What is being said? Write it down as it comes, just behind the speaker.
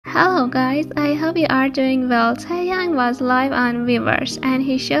Hello guys, I hope you are doing well. Taehyung was live on weverse and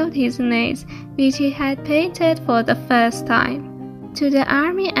he showed his nails, which he had painted for the first time, to the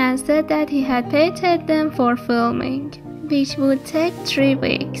army and said that he had painted them for filming, which would take 3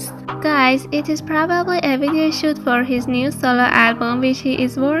 weeks. Guys, it is probably a video shoot for his new solo album which he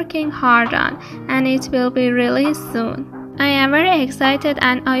is working hard on, and it will be released soon. I am very excited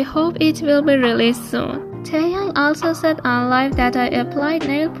and I hope it will be released soon. Taehyung also said on live that I applied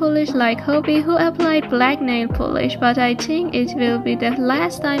nail polish like Hobie who applied black nail polish, but I think it will be the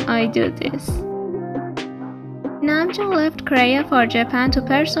last time I do this. Namjoon left Korea for Japan to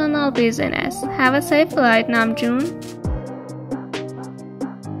personal business. Have a safe flight, Namjoon.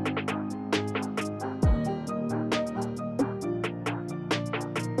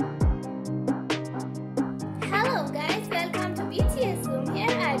 Hello guys, welcome to BTS Zoom. Here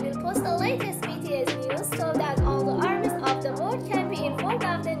I will post the latest BTS news so that all the armies of the world can be informed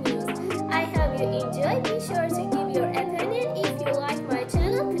of the news. I hope you enjoy. Be sure to give your opinion. If you like my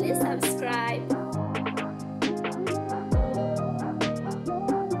channel, please subscribe.